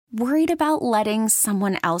Worried about letting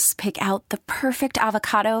someone else pick out the perfect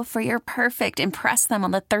avocado for your perfect impress them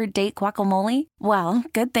on the third date guacamole? Well,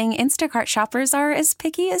 good thing Instacart shoppers are as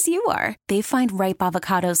picky as you are. They find ripe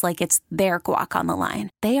avocados like it's their guac on the line.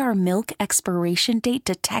 They are milk expiration date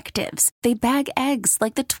detectives. They bag eggs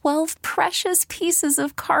like the 12 precious pieces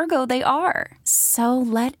of cargo they are. So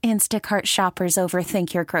let Instacart shoppers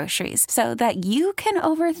overthink your groceries so that you can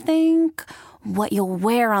overthink what you'll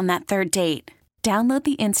wear on that third date. Download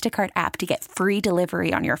the Instacart app to get free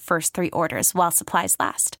delivery on your first 3 orders while supplies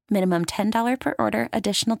last. Minimum $10 per order.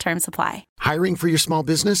 Additional terms apply. Hiring for your small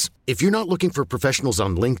business? If you're not looking for professionals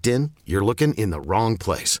on LinkedIn, you're looking in the wrong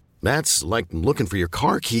place. That's like looking for your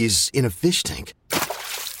car keys in a fish tank.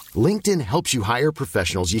 LinkedIn helps you hire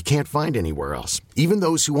professionals you can't find anywhere else, even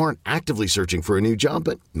those who aren't actively searching for a new job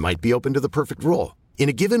but might be open to the perfect role. In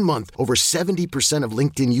a given month, over 70% of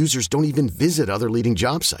LinkedIn users don't even visit other leading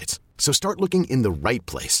job sites. So start looking in the right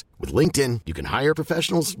place. With LinkedIn, you can hire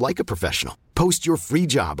professionals like a professional. Post your free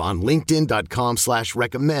job on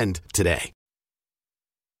linkedin.com/recommend today.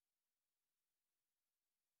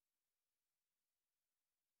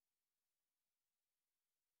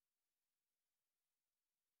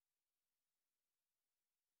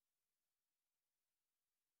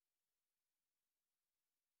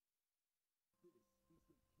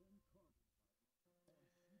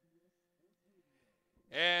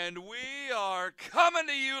 And we are coming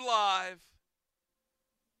to you live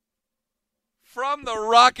from the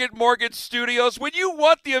Rocket Mortgage Studios. When you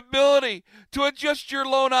want the ability to adjust your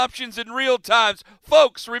loan options in real time,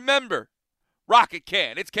 folks, remember, Rocket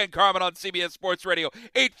can. It's Ken Carman on CBS Sports Radio,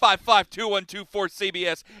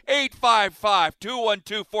 855-212-4CBS,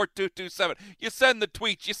 855-212-4227. You send the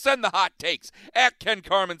tweets, you send the hot takes, at Ken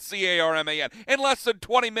Carman, C-A-R-M-A-N. In less than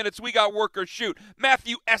 20 minutes, we got Work or Shoot.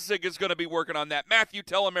 Matthew Essig is going to be working on that. Matthew,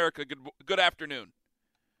 tell America good afternoon.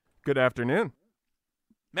 Good afternoon.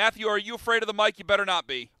 Matthew, are you afraid of the mic? You better not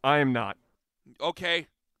be. I am not. Okay.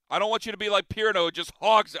 I don't want you to be like Pierno, who just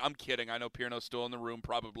hogs it. I'm kidding. I know Pierno's still in the room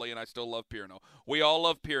probably, and I still love Pierno. We all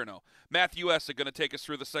love Pierno. Matthew Essig going to take us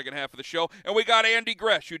through the second half of the show. And we got Andy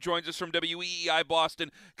Gresh, who joins us from WEEI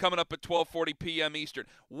Boston, coming up at 12:40 p.m. Eastern.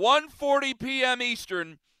 1:40 p.m.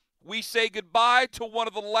 Eastern, we say goodbye to one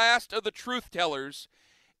of the last of the truth tellers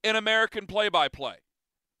in American play-by-play.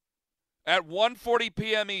 At 1:40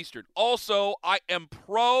 p.m. Eastern. Also, I am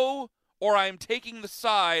taking the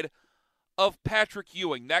side of Patrick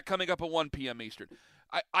Ewing. That coming up at 1 p.m. Eastern.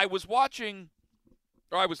 I was listening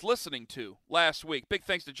to last week. Big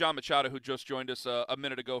thanks to John Machado, who just joined us a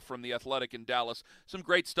minute ago from The Athletic in Dallas. Some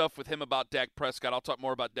great stuff with him about Dak Prescott. I'll talk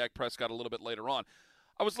more about Dak Prescott a little bit later on.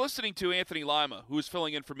 I was listening to Anthony Lima, who was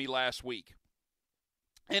filling in for me last week.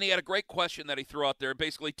 And he had a great question that he threw out there.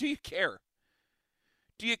 Basically, do you care?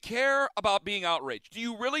 Do you care about being outraged? Do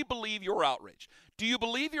you really believe you're outraged? Do you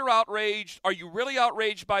believe you're outraged? Are you really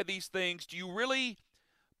outraged by these things? Do you really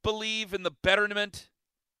believe in the betterment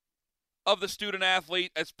of the student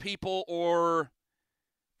athlete as people, or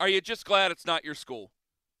are you just glad it's not your school?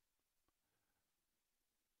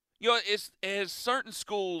 You know, as certain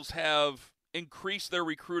schools have increased their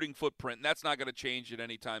recruiting footprint, and that's not going to change it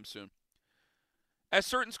anytime soon. As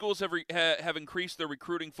certain schools have increased their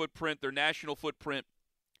recruiting footprint, their national footprint,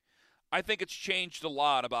 I think it's changed a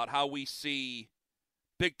lot about how we see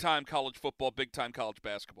big-time college football, big-time college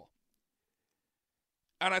basketball.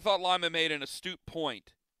 And I thought Lima made an astute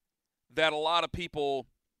point that a lot of people,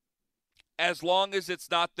 as long as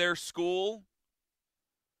it's not their school,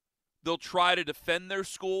 they'll try to defend their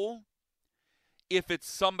school. If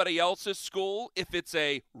it's somebody else's school, if it's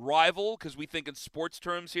a rival, because we think in sports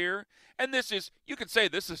terms here, and this is, you could say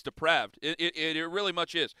this is depraved. It really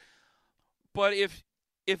much is. But if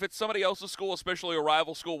it's somebody else's school, especially a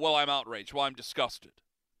rival school, well, I'm outraged. Well, I'm disgusted.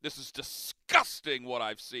 This is disgusting what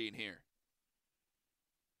I've seen here.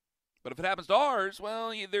 But if it happens to ours,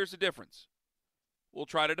 well, there's a difference. We'll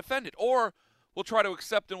try to defend it. Or we'll try to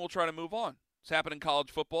accept and we'll try to move on. It's happened in college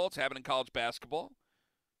football. It's happened in college basketball.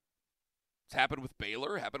 It's happened with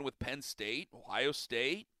Baylor. Happened with Penn State, Ohio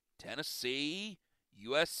State, Tennessee,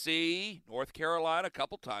 USC, North Carolina a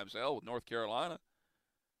couple times. Hell, with North Carolina.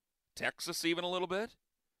 Texas even a little bit.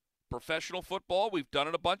 Professional football, we've done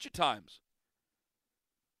it a bunch of times.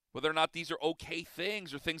 Whether or not these are okay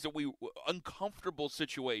things or things that uncomfortable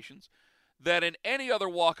situations that in any other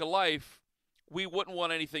walk of life we wouldn't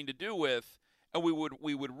want anything to do with, and we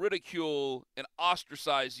would ridicule and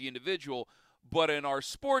ostracize the individual. But in our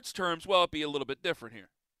sports terms, well, it'd be a little bit different here.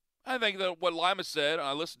 I think that what Lima said, and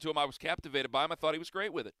I listened to him, I was captivated by him. I thought he was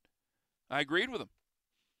great with it. I agreed with him.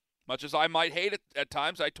 Much as I might hate it at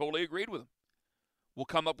times, I totally agreed with him. We'll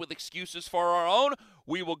come up with excuses for our own.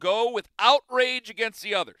 We will go with outrage against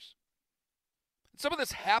the others. Some of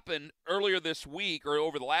this happened earlier this week or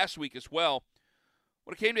over the last week as well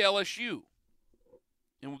when it came to LSU.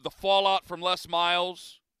 And the fallout from Les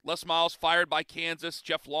Miles fired by Kansas,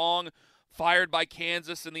 Jeff Long fired by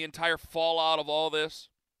Kansas, and the entire fallout of all this.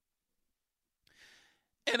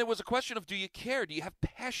 And it was a question of, do you care? Do you have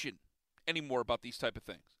passion anymore about these type of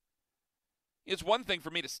things? It's one thing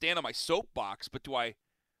for me to stand on my soapbox, but do I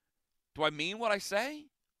mean what I say?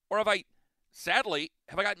 Or have I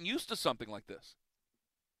gotten used to something like this?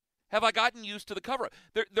 Have I gotten used to the cover-up?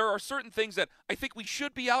 There are certain things that I think we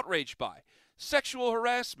should be outraged by. Sexual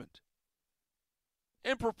harassment,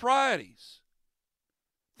 improprieties,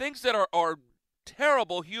 things that are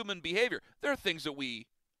terrible human behavior. There are things that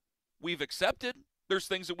we've accepted. There's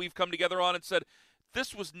things that we've come together on and said,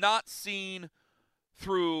 this was not seen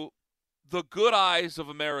through the good eyes of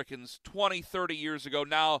Americans 20, 30 years ago.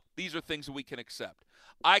 Now, these are things that we can accept.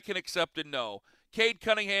 I can accept and know. Cade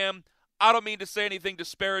Cunningham, I don't mean to say anything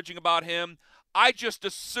disparaging about him. I just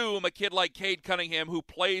assume a kid like Cade Cunningham who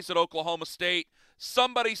plays at Oklahoma State,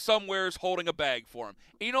 somebody somewhere is holding a bag for him.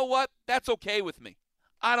 And you know what? That's okay with me.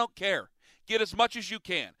 I don't care. Get as much as you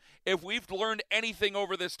can. If we've learned anything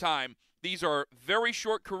over this time, these are very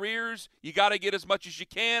short careers. You got to get as much as you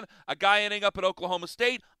can. A guy ending up at Oklahoma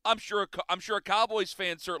State, I'm sure a Cowboys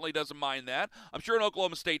fan certainly doesn't mind that. I'm sure an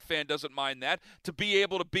Oklahoma State fan doesn't mind that. To be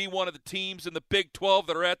able to be one of the teams in the Big 12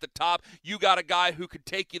 that are at the top, you got a guy who could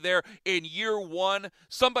take you there in year one,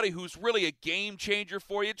 somebody who's really a game changer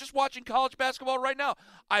for you. Just watching college basketball right now,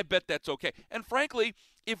 I bet that's okay. And frankly,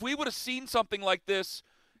 if we would have seen something like this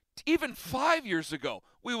even 5 years ago,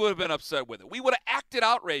 we would have been upset with it. We would have acted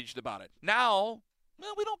outraged about it. Now,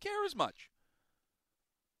 well, we don't care as much.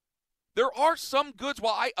 There are some goods.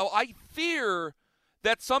 While I fear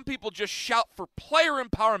that some people just shout for player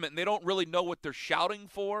empowerment and they don't really know what they're shouting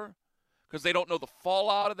for because they don't know the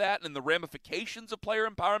fallout of that and the ramifications of player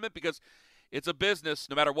empowerment, because it's a business.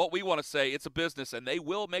 No matter what we want to say, it's a business, and they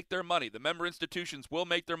will make their money. The member institutions will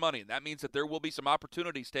make their money, and that means that there will be some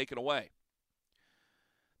opportunities taken away.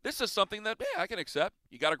 This is something that, I can accept.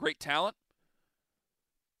 You got a great talent.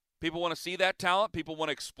 People want to see that talent. People want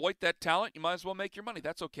to exploit that talent. You might as well make your money.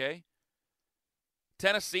 That's okay.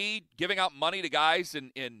 Tennessee giving out money to guys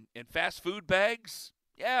in fast food bags.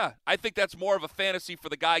 Yeah, I think that's more of a fantasy for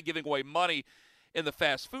the guy giving away money in the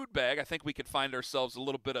fast food bag. I think we could find ourselves a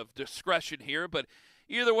little bit of discretion here. But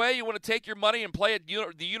either way, you want to take your money and play at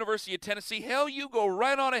the University of Tennessee, hell, you go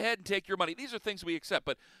right on ahead and take your money. These are things we accept.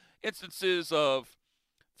 But instances of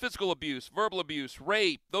physical abuse, verbal abuse,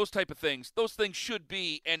 rape, those type of things should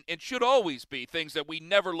be and should always be things that we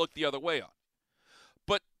never look the other way on.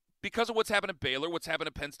 But because of what's happened at Baylor, what's happened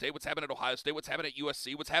at Penn State, what's happened at Ohio State, what's happened at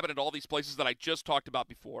USC, what's happened at all these places that I just talked about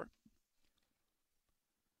before,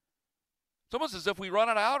 it's almost as if we run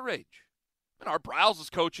out of outrage. And our Browse is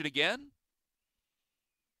coaching again.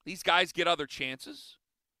 These guys get other chances.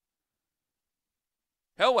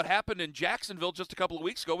 Hell, what happened in Jacksonville just a couple of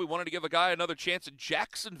weeks ago, we wanted to give a guy another chance in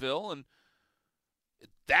Jacksonville, and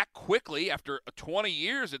that quickly, after 20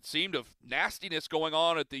 years, it seemed, of nastiness going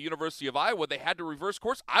on at the University of Iowa, they had to reverse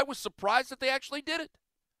course. I was surprised that they actually did it.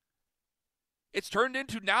 It's turned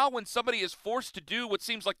into now when somebody is forced to do what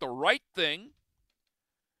seems like the right thing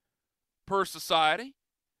per society,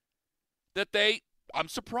 that I'm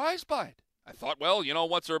surprised by it. I thought, well,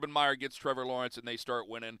 once Urban Meyer gets Trevor Lawrence and they start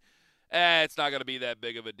winning, it's not going to be that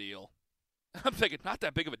big of a deal. I'm thinking, not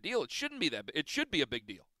that big of a deal. It shouldn't be that big. It should be a big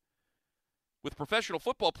deal. With professional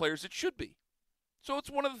football players, it should be. So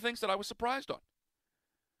it's one of the things that I was surprised on.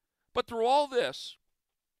 But through all this,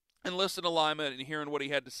 and listening to Lyman and hearing what he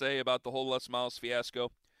had to say about the whole Les Miles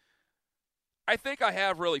fiasco, I think I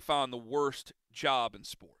have really found the worst job in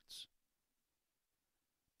sports.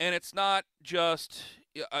 And it's not just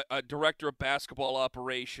a director of basketball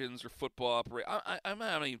operations or football operations. I'm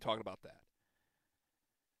not even talking about that.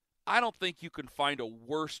 I don't think you can find a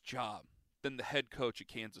worse job than the head coach at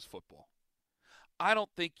Kansas football. I don't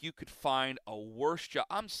think you could find a worse job.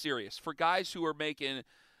 I'm serious. For guys who are making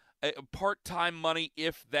part-time money,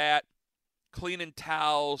 if that, cleaning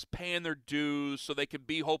towels, paying their dues so they can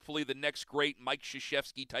be hopefully the next great Mike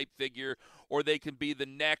Krzyzewski type figure, or they can be the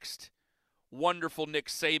next wonderful Nick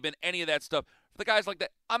Saban, any of that stuff. For the guys like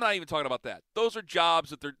that, I'm not even talking about that. Those are jobs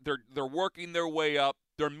that they're working their way up.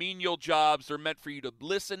 They're menial jobs. They're meant for you to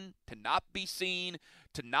listen, to not be seen,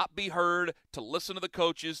 to not be heard, to listen to the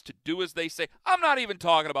coaches, to do as they say. I'm not even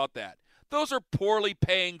talking about that. Those are poorly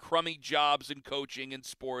paying, crummy jobs in coaching and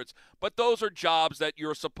sports, but those are jobs that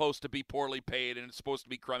you're supposed to be poorly paid and it's supposed to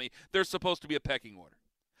be crummy. There's supposed to be a pecking order.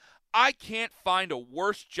 I can't find a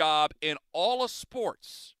worse job in all of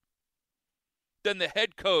sports than the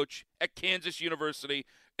head coach at Kansas University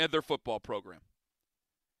and their football program.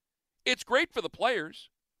 It's great for the players.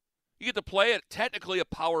 You get to play at technically a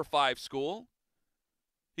Power 5 school.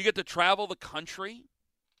 You get to travel the country.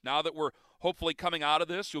 Now that we're hopefully coming out of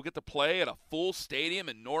this, you'll get to play at a full stadium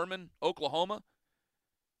in Norman, Oklahoma.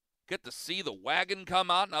 Get to see the wagon come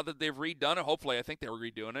out now that they've redone it. Hopefully, I think they were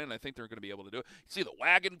redoing it, and I think they're going to be able to do it. See the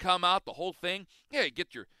wagon come out, the whole thing. Yeah, you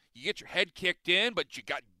get your head kicked in, but you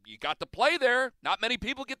got to play there. Not many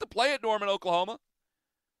people get to play at Norman, Oklahoma.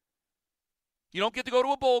 You don't get to go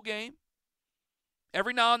to a bowl game.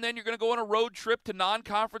 Every now and then you're going to go on a road trip to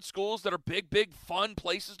non-conference schools that are big, big, fun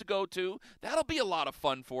places to go to. That'll be a lot of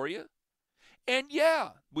fun for you. And,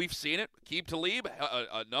 yeah, we've seen it. Aqib Talib,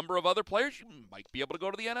 a number of other players, you might be able to go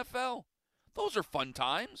to the NFL. Those are fun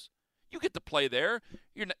times. You get to play there.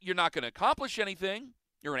 You're not going to accomplish anything.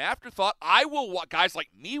 You're an afterthought. Guys like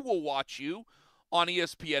me will watch you on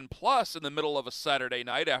ESPN Plus in the middle of a Saturday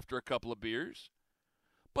night after a couple of beers.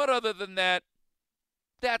 But other than that,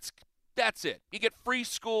 that's it. You get free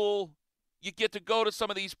school. You get to go to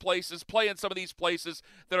some of these places, play in some of these places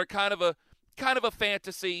that are kind of a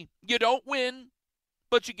fantasy. You don't win,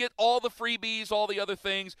 but you get all the freebies, all the other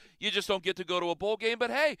things. You just don't get to go to a bowl game.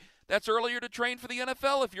 But, hey, that's earlier to train for the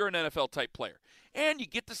NFL if you're an NFL-type player. And you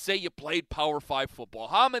get to say you played Power 5 football.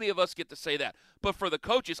 How many of us get to say that? But for the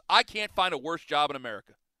coaches, I can't find a worse job in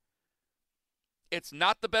America. It's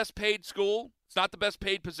not the best paid school. It's not the best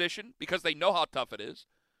paid position because they know how tough it is.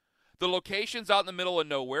 The location's out in the middle of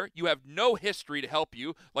nowhere. You have no history to help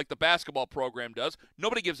you like the basketball program does.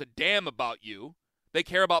 Nobody gives a damn about you. They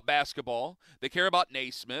care about basketball. They care about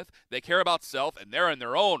Naismith. They care about self, and they're in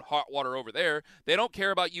their own hot water over there. They don't care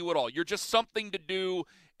about you at all. You're just something to do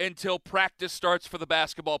until practice starts for the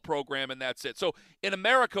basketball program, and that's it. So in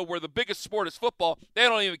America, where the biggest sport is football, they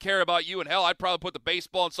don't even care about you. And hell, I'd probably put the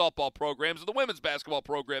baseball and softball programs and the women's basketball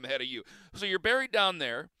program ahead of you. So you're buried down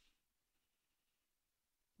there.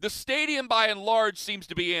 The stadium, by and large, seems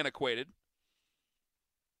to be antiquated.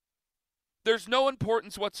 There's no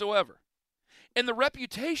importance whatsoever. And the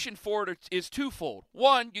reputation for it is twofold.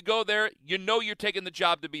 One, you go there, you know you're taking the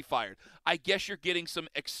job to be fired. I guess you're getting some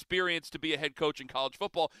experience to be a head coach in college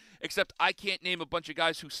football, except I can't name a bunch of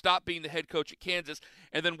guys who stopped being the head coach at Kansas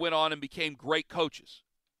and then went on and became great coaches,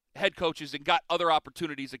 head coaches, and got other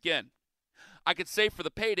opportunities again. I could say for the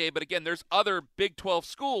payday, but again, there's other Big 12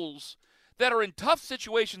 schools that are in tough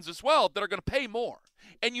situations as well that are going to pay more.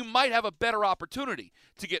 And you might have a better opportunity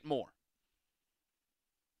to get more.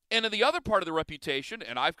 And in the other part of the reputation,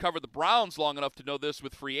 and I've covered the Browns long enough to know this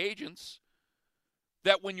with free agents,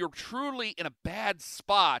 that when you're truly in a bad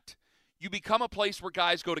spot, you become a place where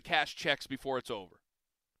guys go to cash checks before it's over.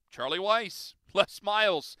 Charlie Weiss, Les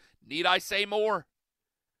Miles, need I say more?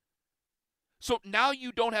 So now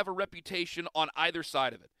you don't have a reputation on either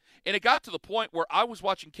side of it. And it got to the point where I was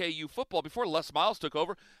watching KU football before Les Miles took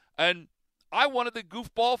over, and I wanted the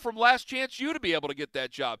goofball from Last Chance U to be able to get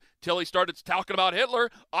that job. Till he started talking about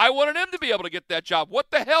Hitler, I wanted him to be able to get that job.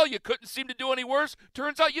 What the hell? You couldn't seem to do any worse?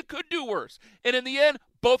 Turns out you could do worse. And in the end,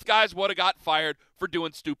 both guys would have got fired for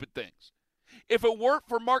doing stupid things. If it weren't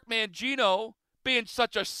for Mark Mangino being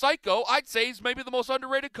such a psycho, I'd say he's maybe the most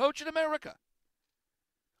underrated coach in America.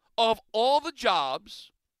 Of all the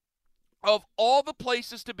jobs, of all the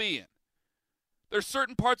places to be in, there's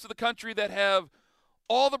certain parts of the country that have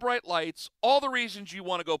all the bright lights, all the reasons you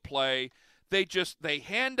want to go play. They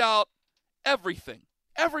hand out everything.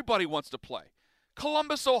 Everybody wants to play.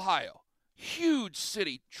 Columbus, Ohio, huge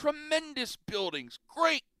city, tremendous buildings,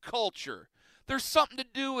 great culture. There's something to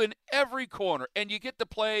do in every corner, and you get to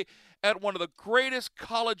play at one of the greatest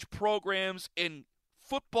college programs in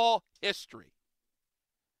football history.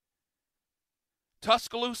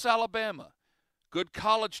 Tuscaloosa, Alabama, good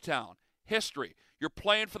college town, history. You're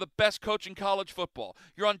playing for the best coach in college football.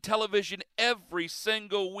 You're on television every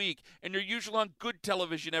single week, and you're usually on good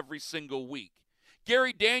television every single week.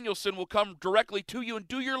 Gary Danielson will come directly to you and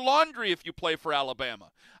do your laundry if you play for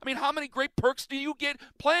Alabama. I mean, how many great perks do you get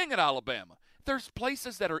playing at Alabama? There's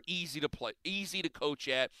places that are easy to play, easy to coach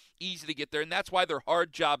at, easy to get there, and that's why they're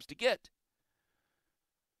hard jobs to get.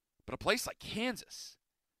 But a place like Kansas,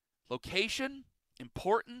 location,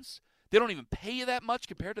 importance, they don't even pay you that much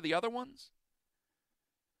compared to the other ones.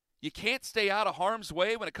 You can't stay out of harm's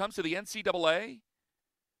way when it comes to the NCAA.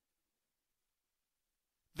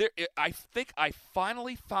 I think I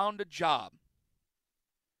finally found a job.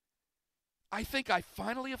 I think I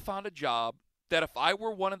finally have found a job that if I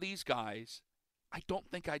were one of these guys, I don't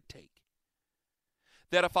think I'd take.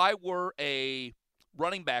 That if I were a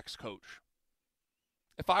running backs coach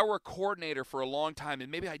If I were a coordinator for a long time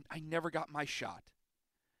and maybe I never got my shot,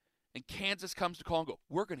 and Kansas comes to call and go,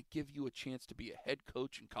 we're going to give you a chance to be a head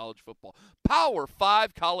coach in college football. Power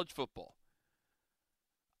 5 college football.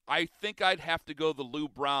 I think I'd have to go the Lou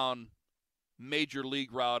Brown major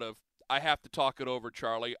league route of, I have to talk it over,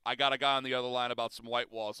 Charlie. I got a guy on the other line about some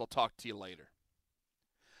white walls. I'll talk to you later.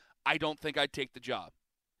 I don't think I'd take the job.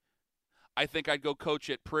 I think I'd go coach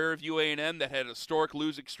at Prairie View A&M that had a historic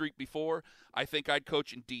losing streak before. I think I'd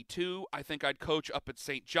coach in D2. I think I'd coach up at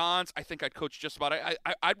St. John's. I think I'd coach just about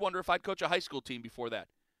 – I'd wonder if I'd coach a high school team before that.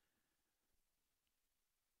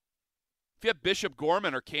 If you have Bishop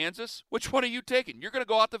Gorman or Kansas, which one are you taking? You're going to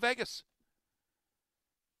go out to Vegas.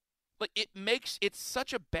 Like, it's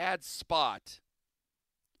such a bad spot.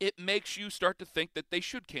 It makes you start to think that they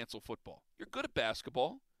should cancel football. You're good at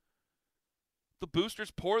basketball. The boosters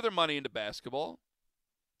pour their money into basketball.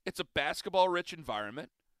 It's a basketball-rich environment.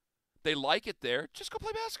 They like it there. Just go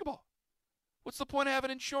play basketball. What's the point of having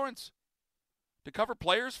insurance? To cover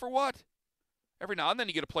players for what? Every now and then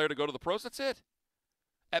you get a player to go to the pros. That's it.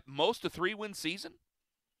 At most a 3-win season.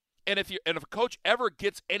 And if a coach ever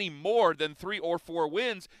gets any more than 3 or 4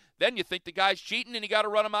 wins, then you think the guy's cheating and you got to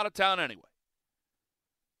run him out of town anyway.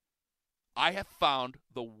 I have found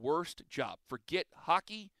the worst job. Forget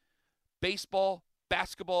hockey, baseball,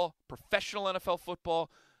 basketball, professional NFL football,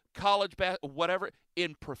 college whatever.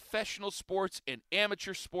 In professional sports and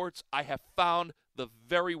amateur sports, I have found the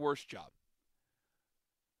very worst job.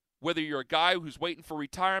 Whether you're a guy who's waiting for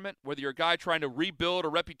retirement, whether you're a guy trying to rebuild a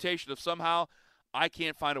reputation of somehow, I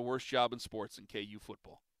can't find a worse job in sports than KU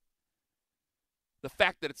football. The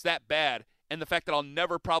fact that it's that bad and the fact that I'll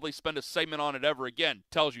never probably spend a segment on it ever again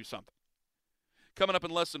tells you something. Coming up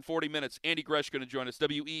in less than 40 minutes, Andy Gresh going to join us,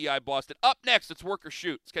 WEEI Boston. Up next, it's Work or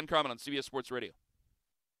Shoot. It's Ken Carman on CBS Sports Radio.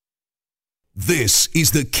 This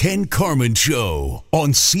is the Ken Carman Show on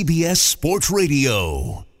CBS Sports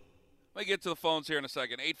Radio. Let me get to the phones here in a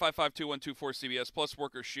second. 855-2124-CBS plus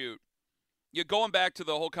Work or Shoot. You're going back to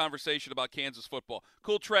the whole conversation about Kansas football.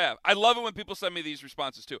 Cool, Trav. I love it when people send me these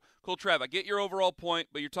responses, too. Cool, Trav, I get your overall point,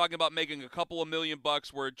 but you're talking about making a couple of $1 million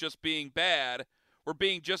where just being bad, or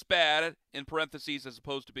being just bad, in parentheses, as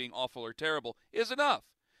opposed to being awful or terrible, is enough.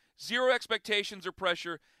 Zero expectations or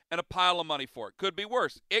pressure and a pile of money for it. Could be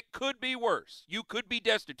worse. It could be worse. You could be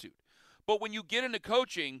destitute. But when you get into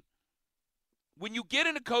coaching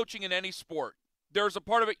in any sport, there's a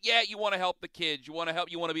part of it, you want to help the kids. You want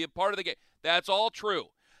to be a part of the game. That's all true.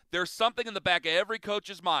 There's something in the back of every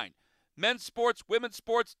coach's mind. Men's sports, women's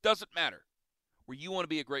sports, doesn't matter. Where you want to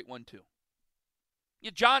be a great one too.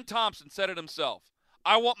 John Thompson said it himself.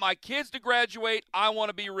 I want my kids to graduate. I want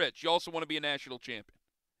to be rich. You also want to be a national champion.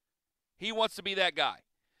 He wants to be that guy.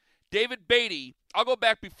 David Beatty, I'll go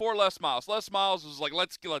back before Les Miles. Les Miles was like,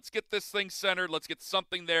 let's get this thing centered. Let's get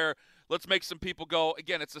something there. Let's make some people go.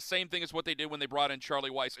 Again, it's the same thing as what they did when they brought in Charlie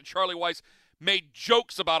Weiss. And Charlie Weiss made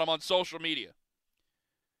jokes about him on social media.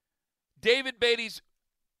 David Beatty's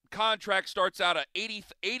contract starts out at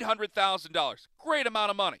 $800,000. Great amount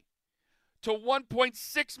of money. To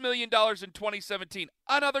 $1.6 million in 2017.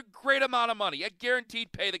 Another great amount of money. At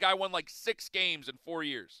guaranteed pay, the guy won like 6 games in 4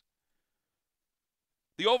 years.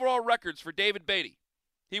 The overall records for David Beatty.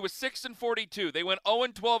 He was 6-42. They went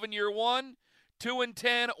 0-12 in year 1.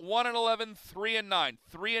 2-10, 1-11, 3-9.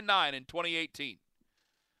 3-9 in 2018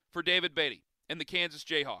 for David Beatty and the Kansas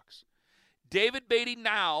Jayhawks. David Beatty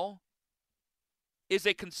now is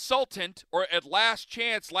a consultant, or at last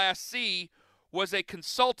chance, last C, was a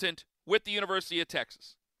consultant with the University of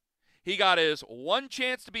Texas. He got his one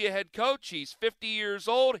chance to be a head coach. He's 50 years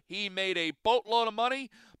old. He made a boatload of money,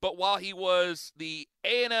 but while he was the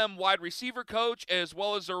A&M wide receiver coach as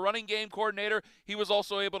well as their running game coordinator, he was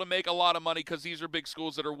also able to make a lot of money because these are big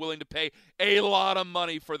schools that are willing to pay a lot of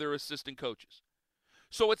money for their assistant coaches.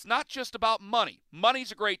 So it's not just about money.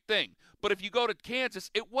 Money's a great thing, but if you go to Kansas,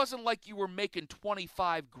 it wasn't like you were making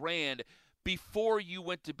 $25,000 before you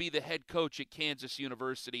went to be the head coach at Kansas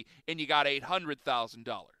University and you got $800,000.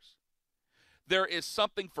 There is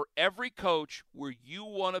something for every coach where you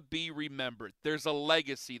want to be remembered. There's a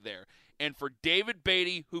legacy there. And for David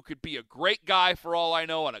Beatty, who could be a great guy for all I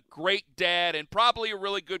know and a great dad and probably a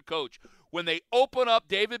really good coach, when they open up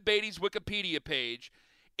David Beatty's Wikipedia page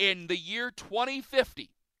in the year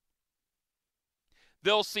 2050,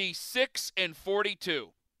 they'll see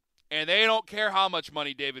 6-42. And they don't care how much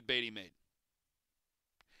money David Beatty made.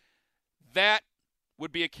 That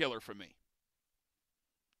would be a killer for me.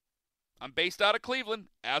 I'm based out of Cleveland,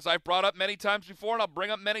 as I've brought up many times before, and I'll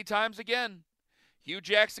bring up many times again. Hugh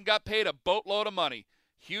Jackson got paid a boatload of money.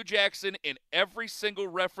 Hugh Jackson, in every single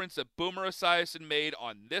reference that Boomer Esiason made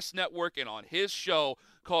on this network and on his show,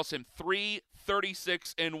 calls him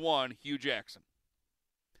 336-1 Hugh Jackson.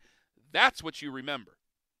 That's what you remember.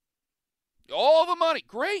 All the money,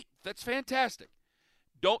 great. That's fantastic.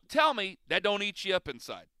 Don't tell me that don't eat you up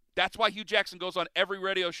inside. That's why Hugh Jackson goes on every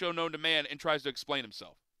radio show known to man and tries to explain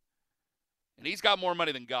himself. And he's got more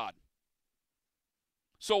money than God.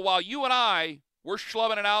 So while you and we're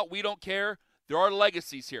schlubbing it out, we don't care, there are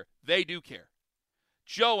legacies here. They do care.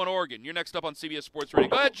 Joe in Oregon, you're next up on CBS Sports Radio.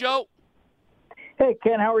 Go ahead, Joe. Hey,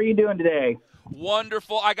 Ken, how are you doing today?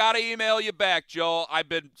 Wonderful. I got to email you back, Joe. I've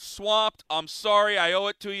been swamped. I'm sorry. I owe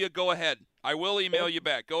it to you. Go ahead. I will email you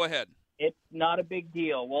back. Go ahead. It's not a big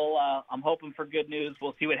deal. Well, I'm hoping for good news.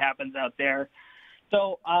 We'll see what happens out there.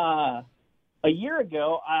 So a year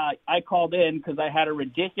ago, I called in because I had a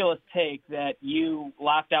ridiculous take that you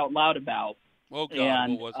laughed out loud about. Oh, God,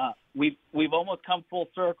 and what was it? we've almost come full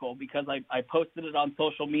circle because I posted it on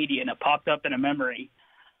social media and it popped up in a memory.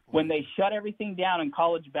 When they shut everything down in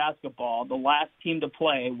college basketball, the last team to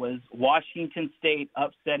play was Washington State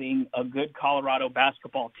upsetting a good Colorado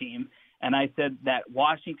basketball team. And I said that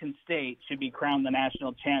Washington State should be crowned the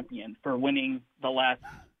national champion for winning the last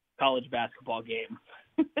college basketball game.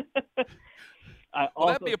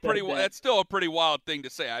 That's still a pretty wild thing to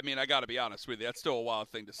say. I mean, I got to be honest with you. That's still a wild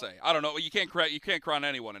thing to say. I don't know. You can't crown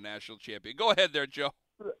anyone a national champion. Go ahead there, Joe.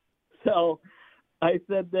 So I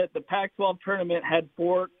said that the Pac-12 tournament had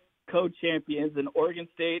 4 co-champions in Oregon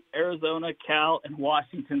State, Arizona, Cal, and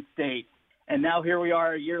Washington State. And now here we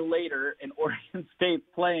are a year later, and Oregon State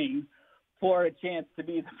playing for a chance to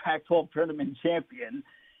be the Pac-12 tournament champion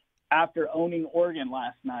after owning Oregon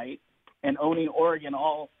last night and owning Oregon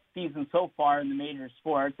all season so far in the major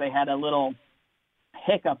sports. They had a little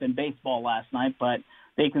hiccup in baseball last night, but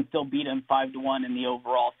they can still beat them 5-1 in the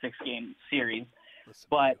overall 6-game series.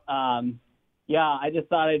 But, yeah, I just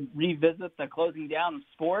thought I'd revisit the closing down of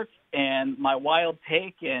sports and my wild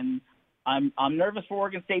take, and I'm nervous for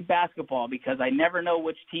Oregon State basketball because I never know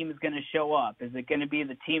which team is going to show up. Is it going to be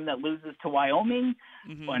the team that loses to Wyoming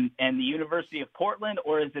and the University of Portland,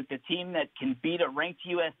 or is it the team that can beat a ranked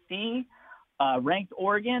USC, ranked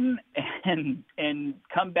Oregon, and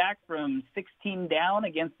come back from 16 down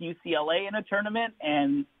against UCLA in a tournament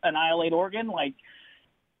and annihilate Oregon? Like,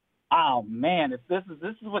 oh man, this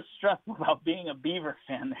is what's stressful about being a Beaver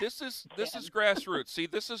fan. This is grassroots. See,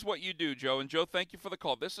 this is what you do, Joe. And Joe, thank you for the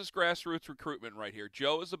call. This is grassroots recruitment right here.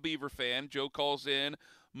 Joe is a Beaver fan. Joe calls in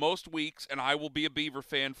most weeks, and I will be a Beaver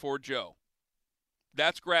fan for Joe.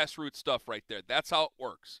 That's grassroots stuff right there. That's how it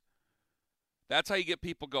works. That's how you get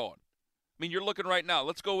people going. I mean, you're looking right now.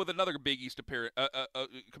 Let's go with another Big East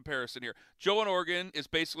comparison here. Joe in Oregon is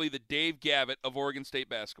basically the Dave Gavitt of Oregon State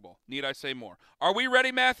basketball. Need I say more? Are we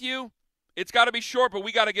ready, Matthew? It's got to be short, but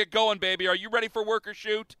we got to get going, baby. Are you ready for work or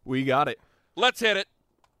shoot? We got it. Let's hit it.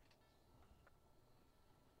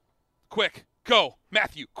 Quick, go.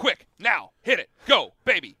 Matthew, quick, now. Hit it. Go,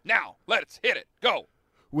 baby, now. Let's hit it. Go.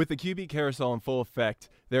 With the QB carousel in full effect,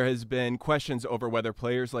 there has been questions over whether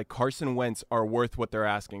players like Carson Wentz are worth what they're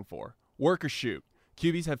asking for. Work or shoot.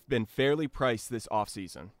 QBs have been fairly priced this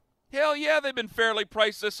offseason. Hell yeah, they've been fairly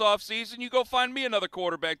priced this offseason. You go find me another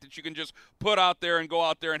quarterback that you can just put out there and go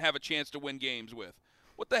out there and have a chance to win games with.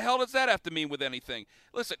 What the hell does that have to mean with anything?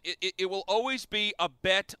 Listen, it will always be a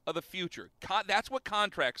bet of the future. That's what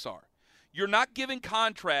contracts are. You're not giving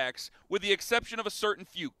contracts with the exception of a certain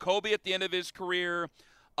few. Kobe at the end of his career.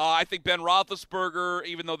 I think Ben Roethlisberger,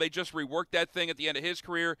 even though they just reworked that thing at the end of his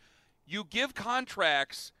career. You give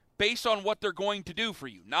contracts based on what they're going to do for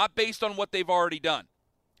you, not based on what they've already done.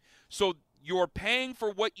 So you're paying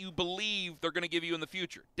for what you believe they're going to give you in the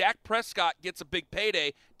future. Dak Prescott gets a big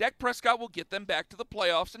payday. Dak Prescott will get them back to the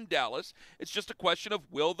playoffs in Dallas. It's just a question of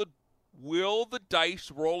will the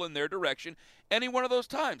dice roll in their direction any one of those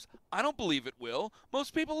times? I don't believe it will.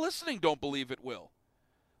 Most people listening don't believe it will.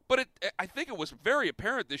 But I think it was very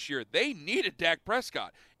apparent this year they needed Dak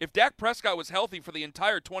Prescott. If Dak Prescott was healthy for the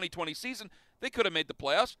entire 2020 season, they could have made the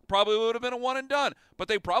playoffs. Probably would have been a one and done. But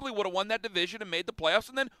they probably would have won that division and made the playoffs.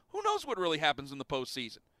 And then who knows what really happens in the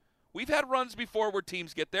postseason. We've had runs before where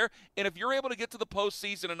teams get there. And if you're able to get to the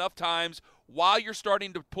postseason enough times while you're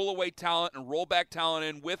starting to pull away talent and roll back talent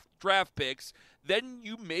in with draft picks, then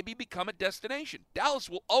you maybe become a destination. Dallas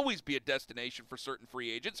will always be a destination for certain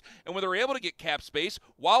free agents. And when they're able to get cap space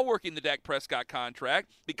while working the Dak Prescott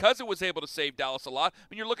contract, because it was able to save Dallas a lot, I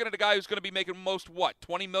mean, you're looking at a guy who's going to be making most,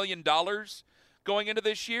 $20 million going into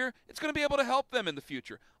this year? It's going to be able to help them in the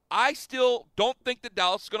future. I still don't think that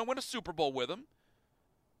Dallas is going to win a Super Bowl with him.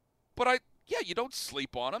 But you don't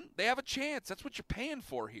sleep on them. They have a chance. That's what you're paying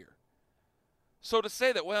for here. So to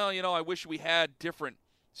say that, well, I wish we had different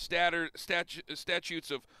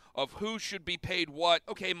statutes of who should be paid what.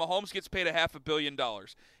 Okay, Mahomes gets paid $500 million.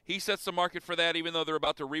 He sets the market for that, even though they're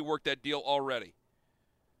about to rework that deal already.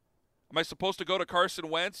 Am I supposed to go to Carson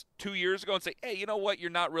Wentz 2 years ago and say, hey, you know what? You're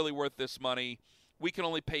not really worth this money. We can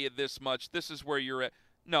only pay you this much. This is where you're at.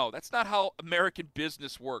 No, that's not how American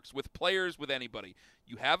business works with players, with anybody.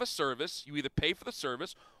 You have a service. You either pay for the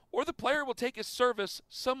service or the player will take his service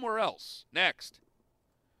somewhere else. Next.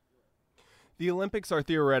 The Olympics are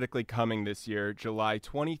theoretically coming this year, July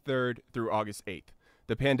 23rd through August 8th.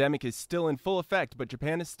 The pandemic is still in full effect, but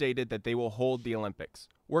Japan has stated that they will hold the Olympics.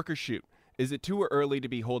 Work or shoot. Is it too early to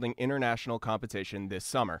be holding international competition this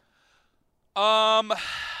summer?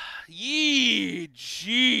 Jeez.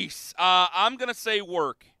 I'm going to say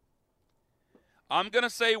work.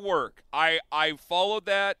 I followed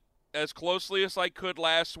that as closely as I could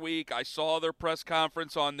last week. I saw their press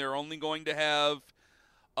conference on they're only going to have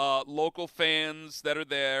local fans that are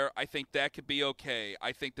there. I think that could be okay.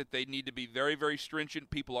 I think that they need to be very, very stringent.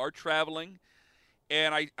 People are traveling,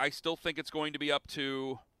 and I still think it's going to be up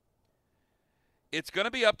to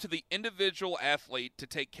the individual athlete to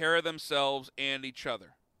take care of themselves and each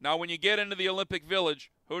other. Now, when you get into the Olympic Village,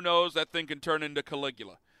 who knows, that thing can turn into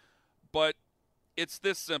Caligula. But it's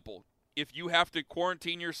this simple. If you have to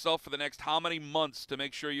quarantine yourself for the next how many months to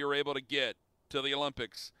make sure you're able to get to the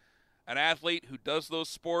Olympics, an athlete who does those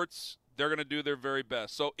sports, they're going to do their very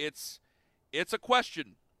best. So it's a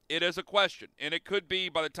question. It is a question. And it could be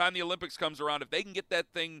by the time the Olympics comes around, if they can get that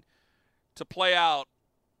thing to play out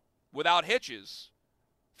without hitches,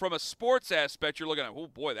 from a sports aspect, you're looking at, oh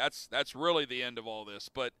boy, that's really the end of all this.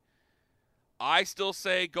 But I still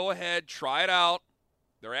say go ahead, try it out.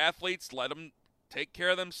 They're athletes, let them take care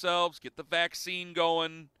of themselves, get the vaccine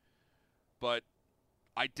going. But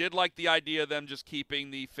I did like the idea of them just keeping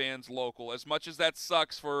the fans local. As much as that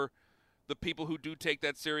sucks for the people who do take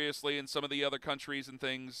that seriously in some of the other countries and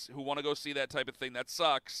things who want to go see that type of thing, that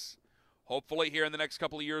sucks. Hopefully here in the next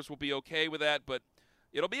couple of years we'll be okay with that, but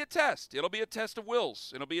it'll be a test. It'll be a test of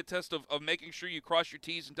wills. It'll be a test of making sure you cross your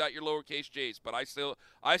T's and dot your lowercase J's. But I still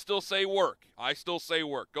say work.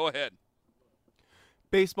 Go ahead.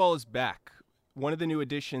 Baseball is back. One of the new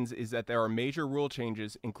additions is that there are major rule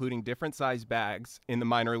changes, including different size bags in the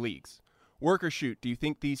minor leagues. Work or shoot, do you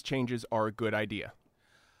think these changes are a good idea?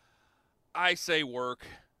 I say work.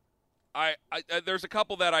 There's a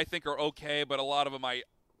couple that I think are okay, but a lot of them I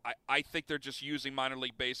think they're just using minor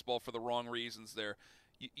league baseball for the wrong reasons there.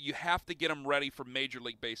 You have to get them ready for Major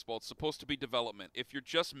League Baseball. It's supposed to be development. If you're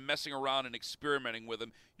just messing around and experimenting with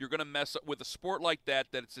them, you're going to mess up with a sport like that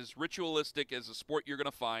it's as ritualistic as a sport you're going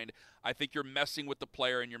to find. I think you're messing with the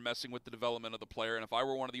player and you're messing with the development of the player. And if I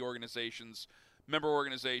were one of the member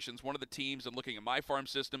organizations, one of the teams, and looking at my farm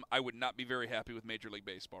system, I would not be very happy with Major League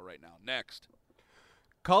Baseball right now. Next.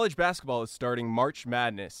 College basketball is starting March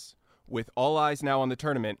Madness. With all eyes now on the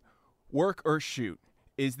tournament, work or shoot?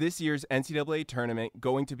 Is this year's NCAA tournament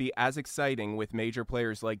going to be as exciting with major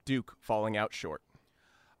players like Duke falling out short?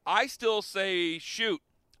 I still say shoot.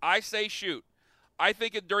 I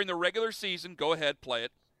think during the regular season, go ahead, play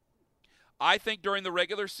it. I think during the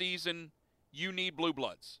regular season, you need blue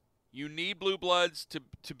bloods. You need blue bloods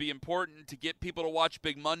to be important, to get people to watch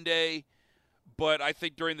Big Monday. But I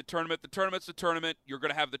think during the tournament's the tournament. You're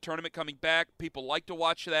going to have the tournament coming back. People like to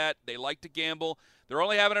watch that. They like to gamble. They're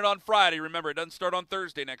only having it on Friday. Remember, it doesn't start on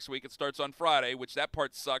Thursday next week. It starts on Friday, which that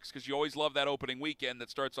part sucks because you always love that opening weekend that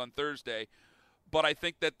starts on Thursday. But I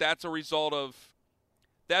think that's a result of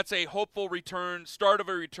 – that's a hopeful start of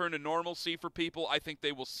a return to normalcy for people. I think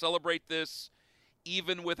they will celebrate this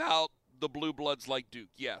even without the blue bloods like Duke.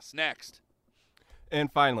 Yes, next. And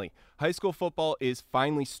finally, high school football is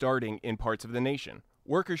finally starting in parts of the nation.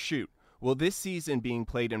 Work or shoot, will this season being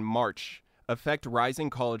played in March affect rising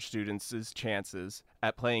college students' chances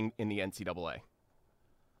at playing in the NCAA?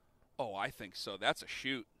 Oh, I think so. That's a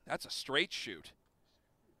shoot. That's a straight shoot.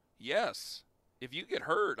 Yes. If you get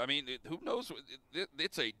hurt, I mean, who knows?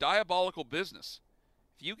 It's a diabolical business.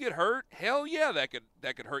 If you get hurt, hell yeah, that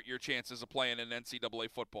could hurt your chances of playing in NCAA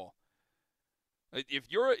football.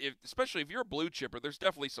 Especially if you're a blue chipper, there's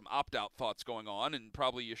definitely some opt-out thoughts going on, and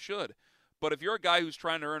probably you should. But if you're a guy who's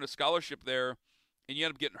trying to earn a scholarship there and you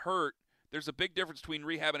end up getting hurt, there's a big difference between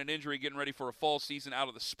rehabbing an injury, getting ready for a fall season out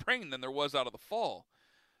of the spring than there was out of the fall.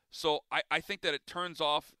 So I think that it turns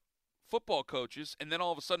off football coaches, and then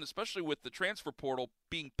all of a sudden, especially with the transfer portal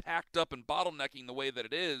being packed up and bottlenecking the way that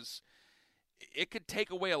it is, it could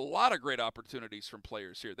take away a lot of great opportunities from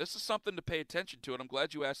players here. This is something to pay attention to, and I'm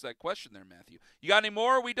glad you asked that question there, Matthew. You got any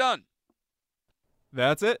more, or are we done?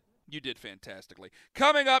 That's it. You did fantastically.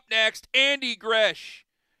 Coming up next, Andy Gresh,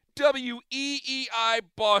 WEEI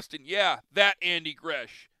Boston. Yeah, that Andy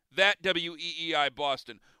Gresh. That WEEI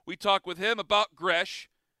Boston. We talk with him about Gresh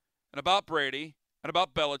and about Brady and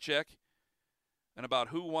about Belichick and about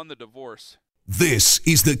who won the divorce. This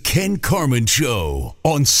is the Ken Carman Show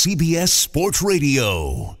on CBS Sports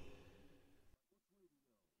Radio.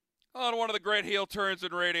 On one of the great heel turns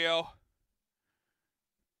in radio.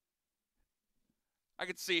 I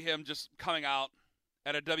could see him just coming out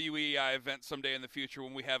at a WEI event someday in the future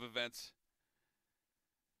when we have events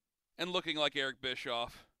and looking like Eric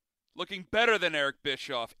Bischoff. Looking better than Eric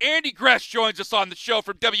Bischoff. Andy Gresh joins us on the show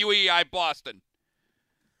from WEI Boston.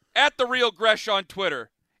 At The Real Gresh on Twitter.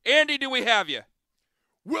 Andy, do we have you?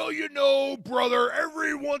 Well, you know, brother,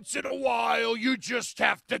 every once in a while you just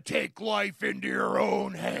have to take life into your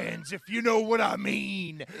own hands, if you know what I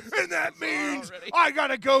mean. And that means I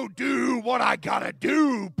gotta go do what I gotta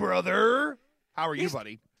do, brother. How are you,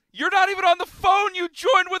 buddy? You're not even on the phone. You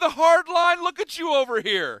joined with a hard line. Look at you over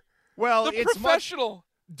here. Well, the it's professional.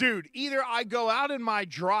 Dude, either I go out in my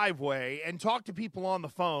driveway and talk to people on the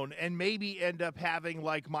phone and maybe end up having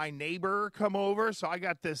like my neighbor come over. So I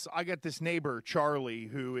got this neighbor, Charlie,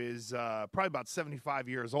 who is probably about 75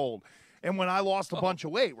 years old. And when I lost a bunch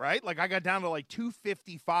of weight, right? Like I got down to like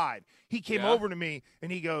 255. He came over to me and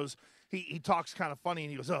he goes, he talks kind of funny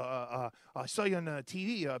and he goes, I saw you on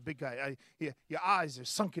TV, big guy. Your eyes are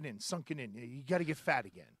sunken in. You got to get fat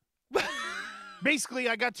again. Basically,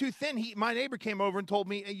 I got too thin. My neighbor came over and told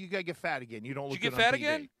me, hey, you got to get fat again. You don't look good on TV.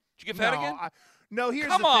 Did you get fat again? No, here's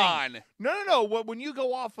Come the thing. on. No. When you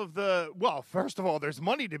go off of well, first of all, there's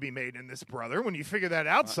money to be made in this, brother. When you figure that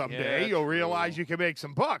out someday, you'll realize you can make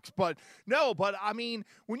some bucks. But I mean,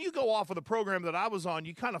 when you go off of the program that I was on,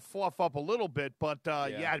 you kind of fluff up a little bit. But,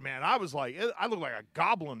 yeah, man, I was like, I looked like a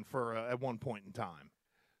goblin at one point in time.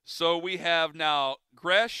 So we have now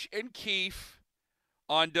Gresh and Keefe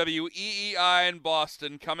on WEEI in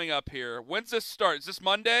Boston coming up here. When's this start? Is this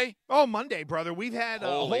Monday? Oh, Monday, brother. We've had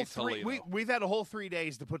we've had a whole 3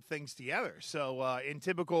 days to put things together. So in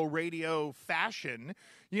typical radio fashion,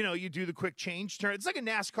 you do the quick change turn. It's like a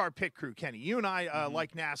NASCAR pit crew, Kenny. You and I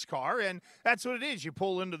like NASCAR, and that's what it is. You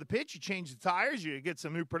pull into the pit, you change the tires, you get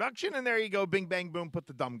some new production, and there you go. Bing, bang, boom, put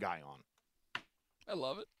the dumb guy on. I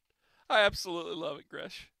love it. I absolutely love it,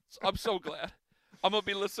 Gresh. I'm so glad. I'm going to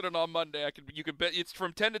be listening on Monday. You can bet it's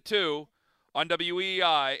from 10 to 2 on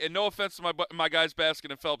WEI. And no offense to my guys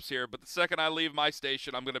Baskin and Phelps here, but the second I leave my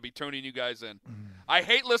station, I'm going to be tuning you guys in. I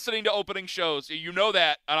hate listening to opening shows. You know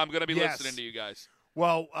that, and I'm going to be listening to you guys.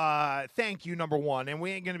 Well, thank you, number one. And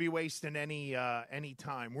we ain't going to be wasting any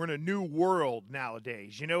time. We're in a new world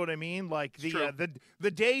nowadays. You know what I mean? Like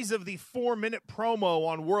the days of the 4-minute promo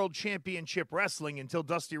on World Championship Wrestling until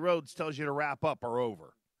Dusty Rhodes tells you to wrap up are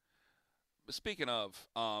over. Speaking of,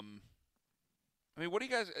 I mean, what do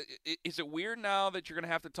you guys – is it weird now that you're going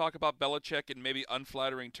to have to talk about Belichick in maybe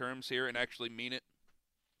unflattering terms here and actually mean it?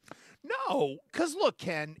 No, because, look,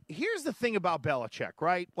 Ken, here's the thing about Belichick,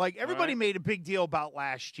 right? Like, everybody made a big deal about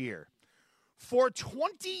last year. For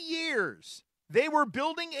 20 years, they were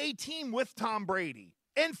building a team with Tom Brady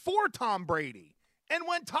and for Tom Brady. And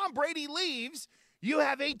when Tom Brady leaves, you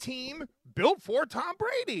have a team built for Tom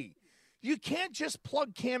Brady. You can't just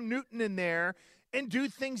plug Cam Newton in there and do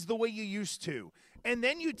things the way you used to. And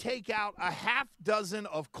then you take out a half dozen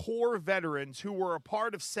of core veterans who were a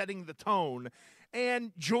part of setting the tone.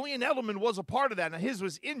 And Julian Edelman was a part of that. Now, his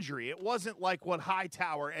was injury. It wasn't like what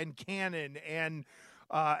Hightower and Cannon and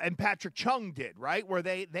Patrick Chung did, right, where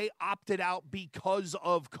they opted out because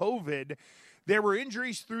of COVID. There were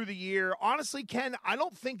injuries through the year. Honestly, Ken, I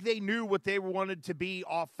don't think they knew what they wanted to be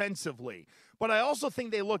offensively. But I also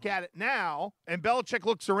think they look at it now, and Belichick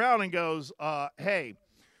looks around and goes, hey,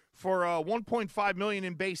 for $1.5 million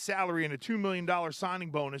in base salary and a $2 million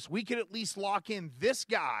signing bonus, we could at least lock in this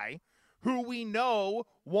guy who we know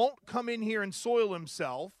won't come in here and soil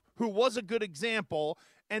himself, who was a good example,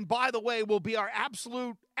 and by the way, will be our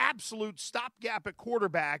absolute stopgap at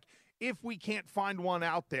quarterback if we can't find one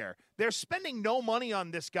out there. They're spending no money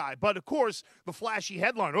on this guy. But, of course, the flashy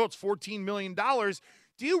headline, it's $14 million.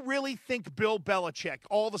 Do you really think Bill Belichick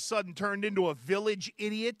all of a sudden turned into a village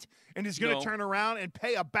idiot and is going to turn around and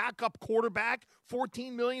pay a backup quarterback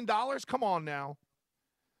 $14 million? Come on now.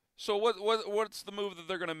 So what's the move that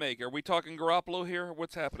they're going to make? Are we talking Garoppolo here?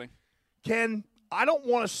 What's happening? Ken, I don't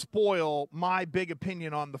want to spoil my big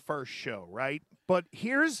opinion on the first show, right? But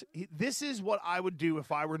this is what I would do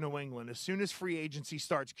if I were New England as soon as free agency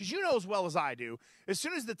starts. Because you know as well as I do, as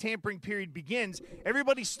soon as the tampering period begins,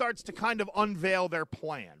 everybody starts to kind of unveil their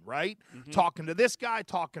plan, right? Mm-hmm. Talking to this guy,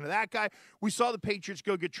 talking to that guy. We saw the Patriots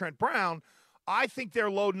go get Trent Brown. I think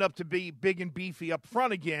they're loading up to be big and beefy up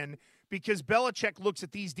front again because Belichick looks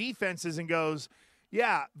at these defenses and goes,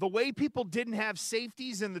 yeah, the way people didn't have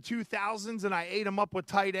safeties in the 2000s and I ate them up with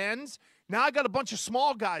tight ends, now I got a bunch of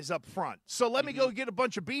small guys up front. So let me go get a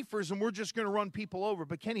bunch of beefers and we're just going to run people over.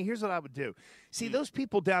 But, Kenny, here's what I would do. See, those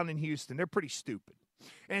people down in Houston, they're pretty stupid.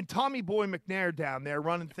 And Tommy Boy McNair down there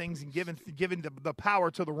running things and giving the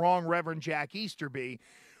power to the wrong Reverend Jack Easterby,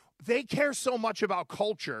 they care so much about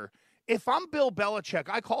culture. If I'm Bill Belichick,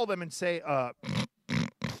 I call them and say,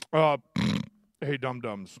 hey,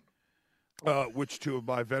 dum-dums. Which two of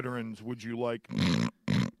my veterans would you like,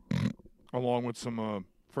 along with some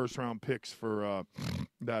first-round picks for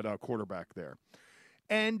that quarterback there?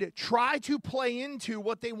 And try to play into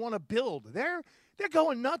what they want to build. They're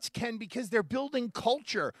going nuts, Ken, because they're building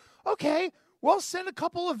culture. Okay, well, send a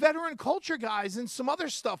couple of veteran culture guys and some other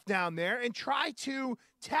stuff down there and try to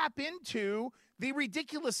tap into the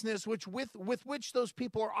ridiculousness with which those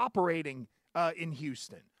people are operating in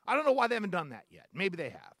Houston. I don't know why they haven't done that yet. Maybe they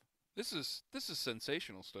have. This is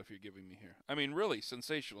sensational stuff you're giving me here. I mean, really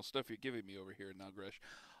sensational stuff you're giving me over here now, Gresh.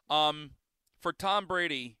 For Tom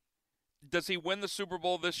Brady, does he win the Super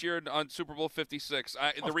Bowl this year on Super Bowl 56?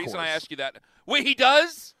 The reason I ask you that. Wait, he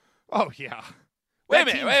does? Oh, yeah. Wait a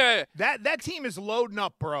minute. That team is loading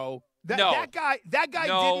up, bro. That guy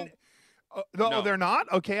no. didn't. No, they're not?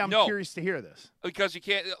 Okay, I'm curious to hear this. Because you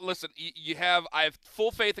can't – listen, I have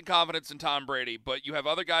full faith and confidence in Tom Brady, but you have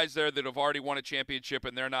other guys there that have already won a championship,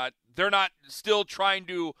 and they're not still trying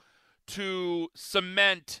to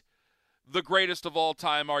cement the greatest of all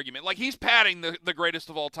time argument. Like, he's padding the greatest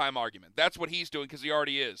of all time argument. That's what he's doing because he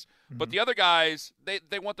already is. Mm-hmm. But the other guys,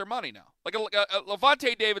 they want their money now. Like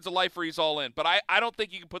Levante David's a lifer, he's all in. But I don't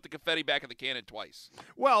think you can put the confetti back in the cannon twice.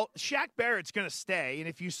 Well, Shaq Barrett's going to stay. And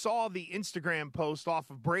if you saw the Instagram post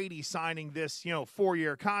off of Brady signing this,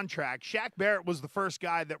 4-year contract, Shaq Barrett was the first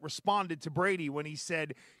guy that responded to Brady when he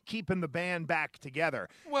said, keeping the band back together.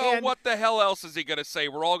 Well, what the hell else is he going to say?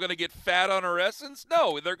 We're all going to get fat on our essence?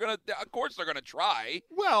 No, of course they're going to try.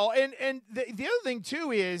 Well, and the other thing,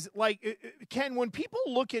 too, is, Ken, when people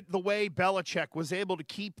look at the way Belichick was able to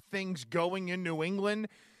keep things going in New England,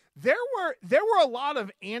 there were a lot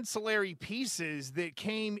of ancillary pieces that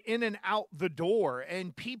came in and out the door,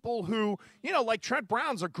 and people who, like Trent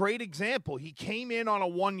Brown's a great example. He came in on a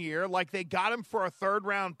 1-year, they got him for a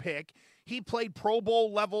 3rd-round pick. He played Pro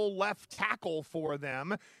Bowl level left tackle for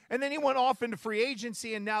them, and then he went off into free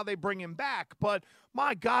agency, and now they bring him back. But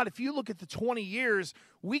my God, if you look at the 20 years,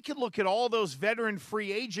 we could look at all those veteran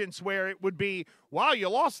free agents where it would be, wow, you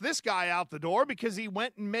lost this guy out the door because he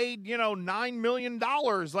went and made, $9 million.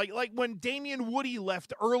 Like when Damian Woody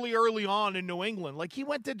left early on in New England, he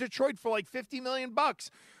went to Detroit for $50 million.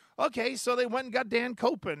 Okay, so they went and got Dan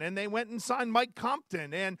Copen, and they went and signed Mike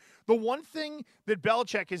Compton. And the one thing that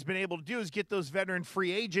Belichick has been able to do is get those veteran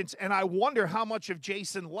free agents, and I wonder how much of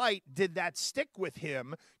Jason Light did that stick with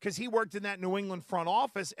him, because he worked in that New England front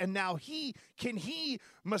office, and now can he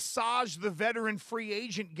massage the veteran free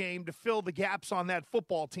agent game to fill the gaps on that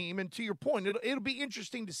football team? And to your point, it'll be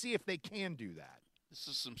interesting to see if they can do that. This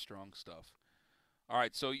is some strong stuff. All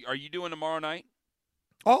right, so are you doing tomorrow night?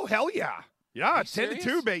 Oh, hell yeah. Yeah, 10 to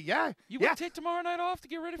 2, babe. Yeah. You would take tomorrow night off to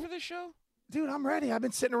get ready for this show? Dude, I'm ready. I've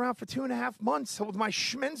been sitting around for 2.5 months with my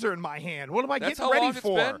Schmenzer in my hand. What am I That's getting ready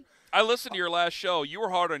for? It's been? I listened to your last show. You were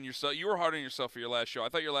hard on yourself. For your last show. I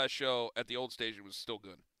thought your last show at the old station was still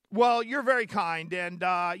good. Well, you're very kind, and,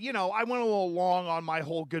 I went a little long on my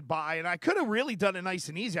whole goodbye, and I could have really done it nice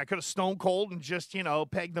and easy. I could have stone cold and just,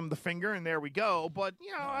 pegged them the finger, and there we go. But,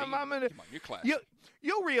 I'm going to – come on, you're classy.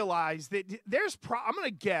 You'll realize that I'm going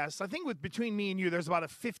to guess, I think between me and you, there's about a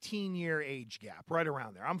 15-year age gap right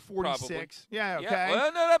around there. I'm 46. Probably. Yeah, okay.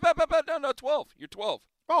 Yeah. No, 12. You're 12.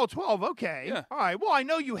 Oh, 12, okay. Yeah. All right. Well, I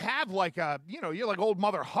know you have you're like old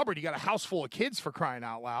Mother Hubbard. You got a house full of kids, for crying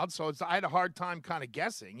out loud. So I had a hard time kind of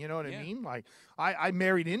guessing, you know what I mean? Like, I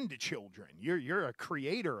married into children. You're a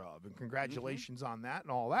creator of, and congratulations on that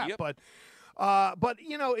and all that. Yep. But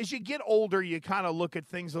as you get older, you kind of look at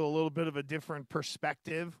things with a little bit of a different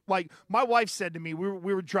perspective. Like my wife said to me,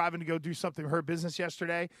 we were driving to go do something with her business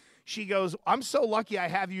yesterday. She goes, I'm so lucky I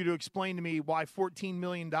have you to explain to me why $14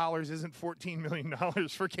 million isn't $14 million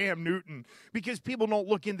for Cam Newton, because people don't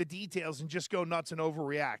look into details and just go nuts and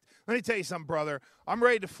overreact. Let me tell you something, brother. I'm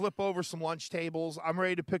ready to flip over some lunch tables. I'm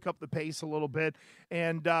ready to pick up the pace a little bit.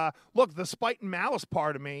 And look, the spite and malice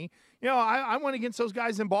part of me, I went against those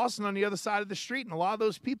guys in Boston on the other side of the street, and a lot of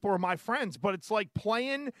those people are my friends. But it's like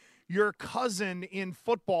playing your cousin in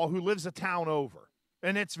football who lives a town over.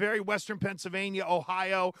 And it's very Western Pennsylvania,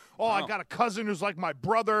 Ohio. Oh, I got a cousin who's like my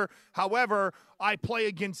brother. However, I play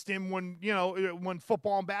against him when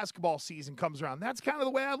football and basketball season comes around. That's kind of the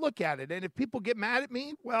way I look at it. And if people get mad at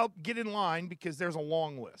me, well, get in line because there's a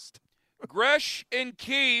long list. Gresh and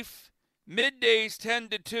Keefe, middays 10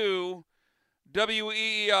 to 2,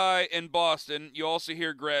 WEEI in Boston. You also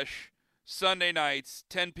hear Gresh Sunday nights,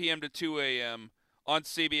 10 p.m. to 2 a.m. on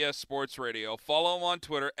CBS Sports Radio. Follow him on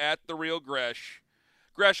Twitter, @TheRealGresh.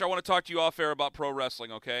 Gresh, I want to talk to you off air about pro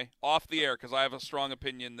wrestling, okay? Off the air, because I have a strong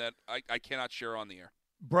opinion that I cannot share on the air.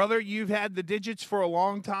 Brother, you've had the digits for a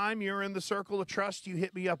long time. You're in the circle of trust. You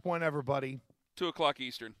hit me up whenever, buddy. 2 o'clock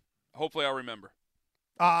Eastern. Hopefully I'll remember.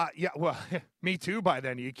 Yeah, well, me too by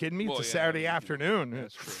then. Are you kidding me? It's a Saturday afternoon.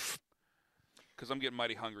 That's true. Because I'm getting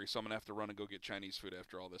mighty hungry, so I'm going to have to run and go get Chinese food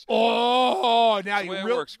after all this. Oh, now that's the way it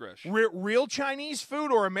works, Gresh. Real Chinese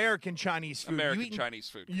food or American Chinese food? American Chinese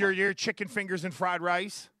food. Your chicken fingers and fried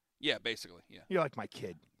rice? Yeah, basically, yeah. You're like my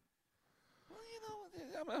kid.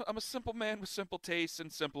 Well, I'm a simple man with simple tastes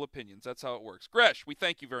and simple opinions. That's how it works. Gresh, we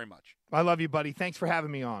thank you very much. I love you, buddy. Thanks for having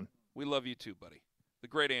me on. We love you too, buddy. The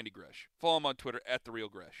great Andy Gresh. Follow him on Twitter,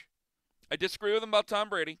 @TheRealGresh. I disagree with him about Tom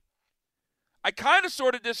Brady. I kind of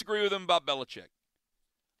sort of disagree with him about Belichick.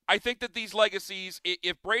 I think that these legacies,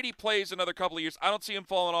 if Brady plays another couple of years, I don't see him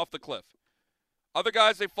falling off the cliff. Other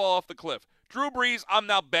guys, they fall off the cliff. Drew Brees, I'm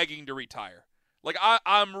now begging to retire. Like,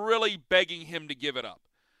 I'm really begging him to give it up.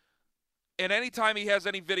 And anytime he has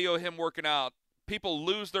any video of him working out, people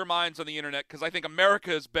lose their minds on the internet because I think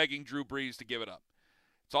America is begging Drew Brees to give it up.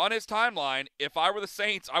 It's on his timeline. If I were the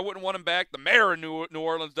Saints, I wouldn't want him back. The mayor of New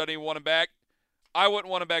Orleans doesn't even want him back. I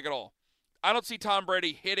wouldn't want him back at all. I don't see Tom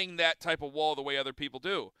Brady hitting that type of wall the way other people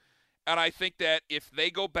do. And I think that if they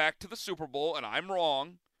go back to the Super Bowl, and I'm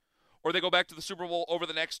wrong, or they go back to the Super Bowl over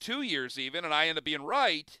the next 2 years even, and I end up being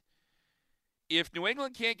right, if New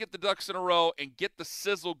England can't get the ducks in a row and get the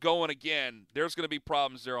sizzle going again, there's going to be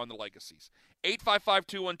problems there on the legacies.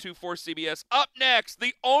 855-212-4CBS. Up next,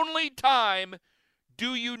 the only time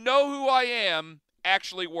Do You Know Who I Am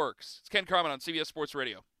actually works. It's Ken Carman on CBS Sports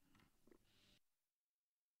Radio.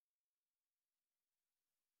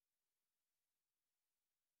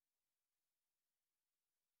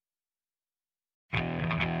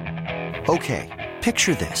 Okay,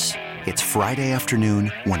 picture this. It's Friday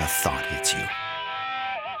afternoon when a thought hits you.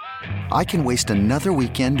 I can waste another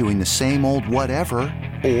weekend doing the same old whatever,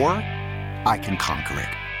 or I can conquer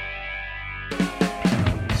it.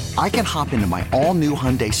 I can hop into my all-new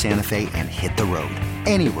Hyundai Santa Fe and hit the road.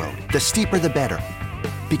 Any road. The steeper, the better.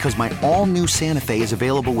 Because my all-new Santa Fe is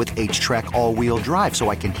available with H-Track all-wheel drive, so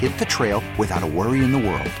I can hit the trail without a worry in the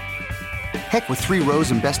world. Heck, with 3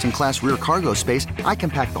 rows and best-in-class rear cargo space, I can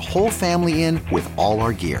pack the whole family in with all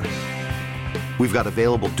our gear. We've got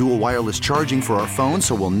available dual wireless charging for our phones,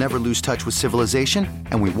 so we'll never lose touch with civilization,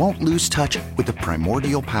 and we won't lose touch with the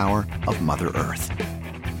primordial power of Mother Earth.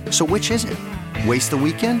 So which is it? Waste the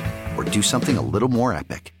weekend or do something a little more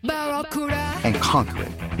epic? And conquer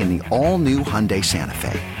it in the all-new Hyundai Santa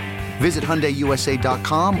Fe. Visit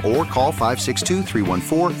HyundaiUSA.com or call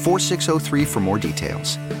 562-314-4603 for more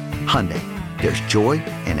details. Hyundai, there's joy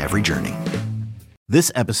in every journey.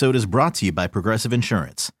 This episode is brought to you by Progressive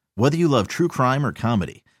Insurance. Whether you love true crime or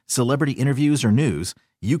comedy, celebrity interviews or news,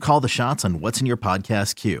 you call the shots on what's in your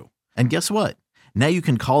podcast queue. And guess what? Now you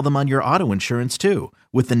can call them on your auto insurance too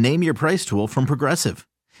with the Name Your Price tool from Progressive.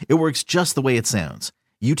 It works just the way it sounds.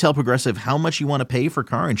 You tell Progressive how much you want to pay for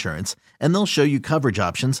car insurance, and they'll show you coverage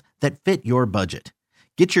options that fit your budget.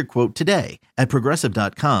 Get your quote today at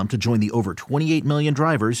Progressive.com to join the over 28 million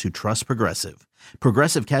drivers who trust Progressive.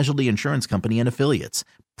 Progressive Casualty Insurance Company and Affiliates.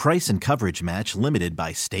 Price and coverage match limited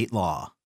by state law.